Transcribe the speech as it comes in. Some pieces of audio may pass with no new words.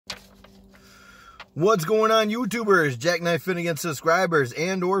What's going on, YouTubers, Jackknife Finnegan subscribers,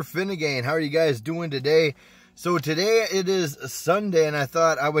 and or Finnegan? How are you guys doing today? So today it is Sunday, and I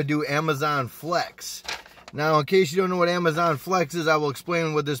thought I would do Amazon Flex. Now, in case you don't know what Amazon Flex is, I will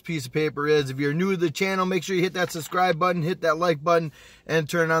explain what this piece of paper is. If you're new to the channel, make sure you hit that subscribe button, hit that like button, and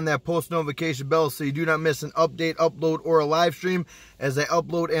turn on that post notification bell so you do not miss an update, upload, or a live stream, as I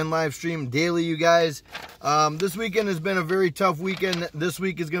upload and live stream daily, you guys. This weekend has been a very tough weekend. This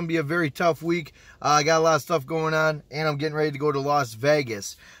week is going to be a very tough week. I got a lot of stuff going on, and I'm getting ready to go to Las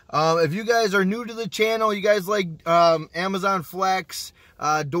Vegas. If you guys are new to the channel, you guys like Amazon Flex,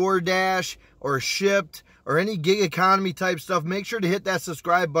 DoorDash, or Shipped, or any gig economy type stuff, make sure to hit that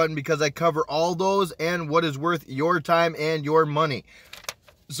subscribe button because I cover all those and what is worth your time and your money.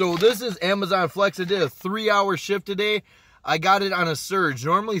 So this is Amazon Flex. I did a 3-hour shift today. I got it on a surge.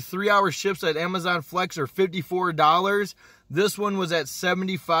 Normally 3-hour shifts at Amazon Flex are $54. This one was at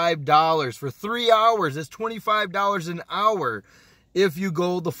 $75. For 3 hours, it's $25 an hour if you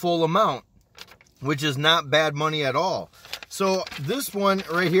go the full amount, which is not bad money at all. So this one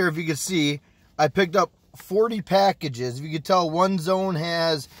right here, if you can see, I picked up 40 packages. If you can tell, one zone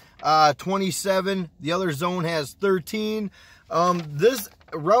has 27, the other zone has 13. This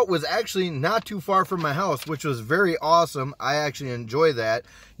route was actually not too far from my house, which was very awesome. I actually enjoy that.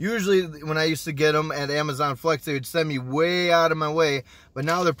 Usually when I used to get them at Amazon Flex, they would send me way out of my way, but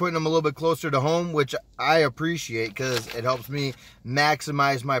now they're putting them a little bit closer to home, which I appreciate because it helps me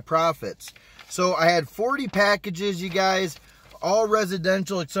maximize my profits. So I had 40 packages, you guys, all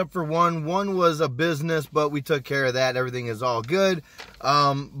residential except for one. One was a business, but we took care of that. Everything is all good.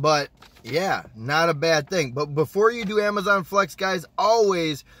 But yeah, not a bad thing. But before you do Amazon Flex, guys,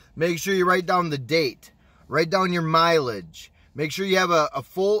 always make sure you write down the date. Write down your mileage. Make sure you have a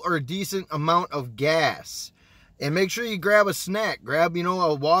full or decent amount of gas. And make sure you grab a snack. Grab, you know,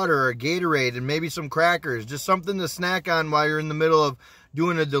 a water or a Gatorade and maybe some crackers. Just something to snack on while you're in the middle of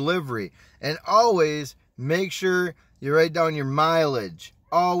doing a delivery. And always make sure you write down your mileage.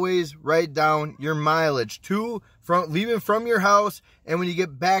 Always write down your mileage. Leaving from your house, and when you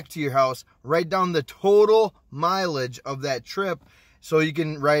get back to your house, write down the total mileage of that trip so you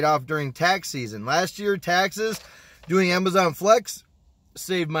can write off during tax season. Last year, taxes, doing Amazon Flex,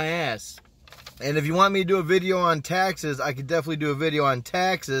 saved my ass. And if you want me to do a video on taxes, I could definitely do a video on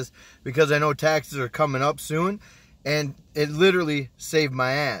taxes because I know taxes are coming up soon. And it literally saved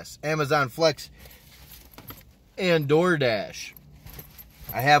my ass. Amazon Flex and DoorDash.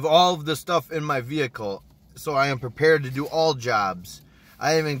 I have all of the stuff in my vehicle, so I am prepared to do all jobs.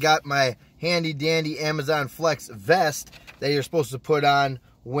 I even got my handy dandy Amazon Flex vest that you're supposed to put on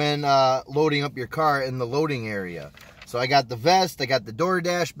when loading up your car in the loading area. So I got the vest, I got the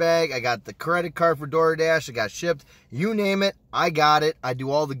DoorDash bag, I got the credit card for DoorDash, I got Shipped, you name it, I got it. I do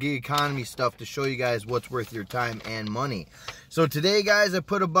all the gig economy stuff to show you guys what's worth your time and money. So today, guys, I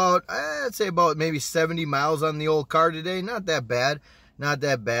put about, I'd say about maybe 70 miles on the old car today. Not that bad, not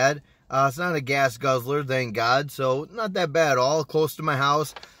that bad. It's not a gas guzzler, thank God, so not that bad at all, close to my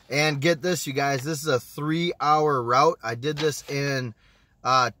house. And get this, you guys, this is a 3-hour route. I did this in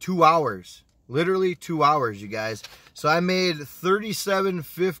 2 hours. Literally 2 hours, you guys. So I made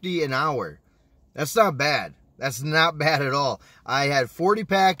 $37.50 an hour. That's not bad. That's not bad at all. I had 40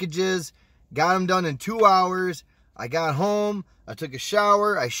 packages, got them done in 2 hours. I got home, I took a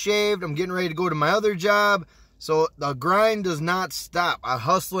shower, I shaved, I'm getting ready to go to my other job. So the grind does not stop. I'm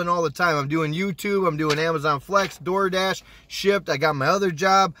hustling all the time. I'm doing YouTube, I'm doing Amazon Flex, DoorDash, Shipped. I got my other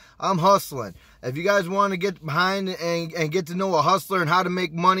job. I'm hustling. If you guys want to get behind and get to know a hustler and how to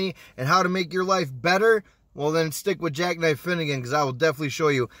make money and how to make your life better, well then stick with Jackknife Finnegan, because I will definitely show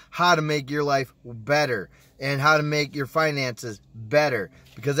you how to make your life better and how to make your finances better,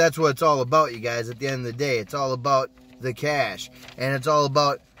 because that's what it's all about, you guys. At the end of the day, it's all about the cash, and it's all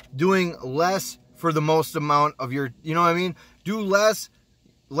about doing less for the most amount of your, you know what I mean? Do less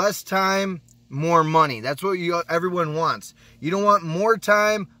time, more money. That's what everyone wants. You don't want more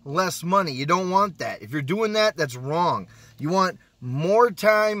time, less money. You don't want that. If you're doing that, that's wrong. You want more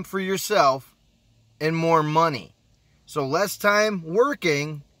time for yourself and more money. So less time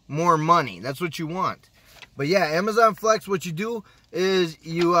working, more money. That's what you want. But yeah, Amazon Flex, what you do is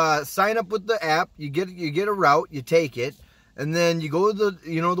you sign up with the app. You get a route, you take it, and then you go to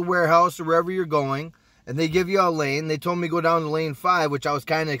the warehouse or wherever you're going, and they give you a lane. They told me to go down to lane 5, which I was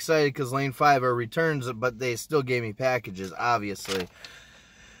kind of excited because lane 5 are returns, but they still gave me packages, obviously.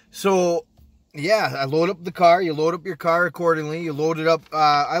 So yeah, I load up the car. You load up your car accordingly. You load it up.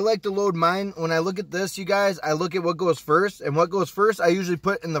 I like to load mine. When I look at this, you guys, I look at what goes first, and what goes first I usually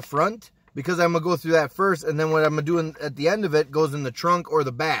put in the front, because I'm going to go through that first, and then what I'm going to do at the end of it goes in the trunk or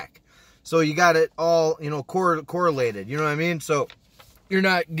the back. So you got it all, you know, correlated. You know what I mean? So you're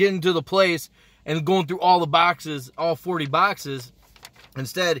not getting to the place and going through all the boxes, all 40 boxes.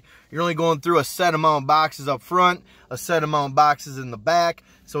 Instead, you're only going through a set amount of boxes up front, a set amount of boxes in the back.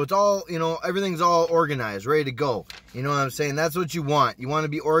 So it's all, you know, everything's all organized, ready to go. You know what I'm saying? That's what you want. You want to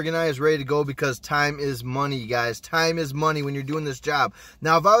be organized, ready to go, because time is money, you guys. Time is money when you're doing this job.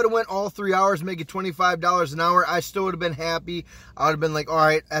 Now, if I would have went all 3 hours making $25 an hour, I still would have been happy. I would have been like, all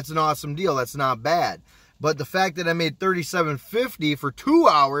right, that's an awesome deal. That's not bad. But the fact that I made $37.50 for 2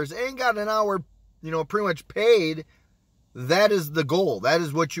 hours and got an hour, you know, pretty much paid, that is the goal. That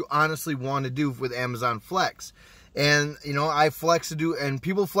is what you honestly want to do with Amazon Flex. And, you know, I flex to do, and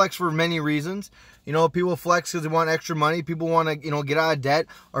people flex for many reasons. You know, people flex because they want extra money. People want to, you know, get out of debt,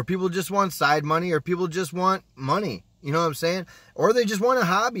 or people just want side money, or people just want money. You know what I'm saying? Or they just want a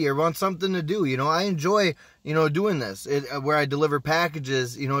hobby or want something to do. You know, I enjoy, you know, doing this, where I deliver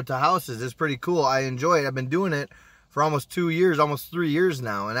packages, you know, to houses. It's pretty cool. I enjoy it. I've been doing it for almost 2 years, almost 3 years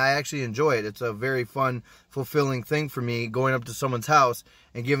now, and I actually enjoy it. It's a very fun, fulfilling thing for me, going up to someone's house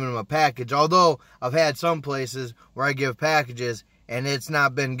and giving them a package. Although I've had some places where I give packages and it's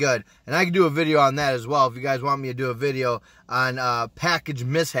not been good. And I can do a video on that as well if you guys want me to do a video on package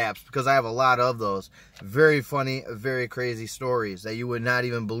mishaps, because I have a lot of those. Very funny, very crazy stories that you would not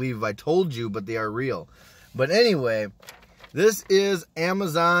even believe if I told you, but they are real. But anyway, this is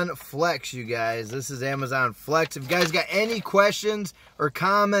Amazon Flex, you guys. This is Amazon Flex. If you guys got any questions or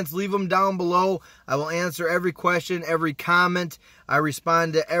comments, leave them down below. I will answer every question, every comment. I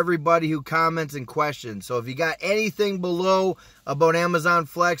respond to everybody who comments and questions. So if you got anything below about Amazon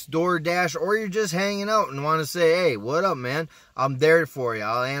Flex, DoorDash, or you're just hanging out and want to say, hey, what up, man? I'm there for you.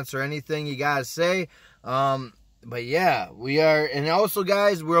 I'll answer anything you got to say. But yeah, we are, and also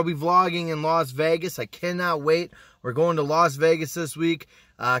guys, we'll be vlogging in Las Vegas. I cannot wait. We're going to Las Vegas this week.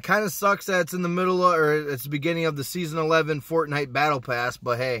 Kind of sucks that it's in the middle of, or it's the beginning of the Season 11 Fortnite Battle Pass,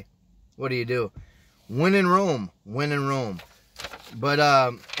 but hey, what do you do? Win in Rome. Win in Rome. But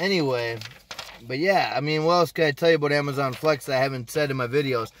anyway, but yeah, I mean, what else can I tell you about Amazon Flex that I haven't said in my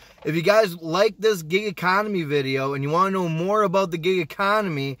videos? If you guys like this gig economy video and you want to know more about the gig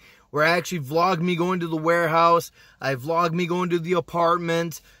economy, where I actually vlog me going to the warehouse, I vlog me going to the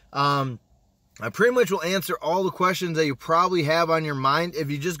apartment, I pretty much will answer all the questions that you probably have on your mind if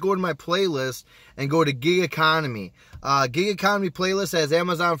you just go to my playlist and go to Gig Economy. Gig Economy playlist has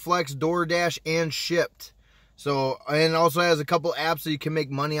Amazon Flex, DoorDash, and Shipped. So, and also has a couple apps that you can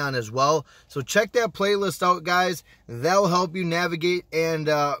make money on as well. So check that playlist out, guys. That'll help you navigate and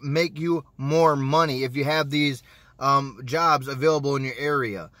make you more money if you have these jobs available in your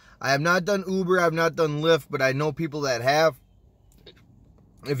area. I have not done Uber, I have not done Lyft, but I know people that have.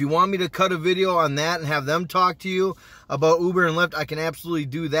 If you want me to cut a video on that and have them talk to you about Uber and Lyft, I can absolutely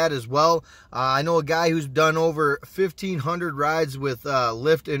do that as well. I know a guy who's done over 1,500 rides with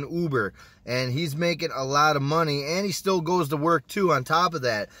Lyft and Uber, and he's making a lot of money, and he still goes to work too on top of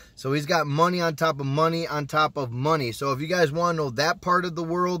that. So he's got money on top of money on top of money. So if you guys want to know that part of the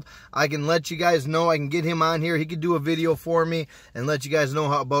world, I can let you guys know. I can get him on here. He could do a video for me and let you guys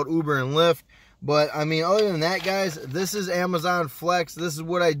know about Uber and Lyft. But, I mean, other than that, guys, this is Amazon Flex. This is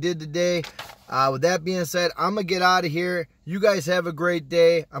what I did today. With that being said, I'm going to get out of here. You guys have a great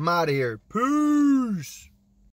day. I'm out of here. Peace.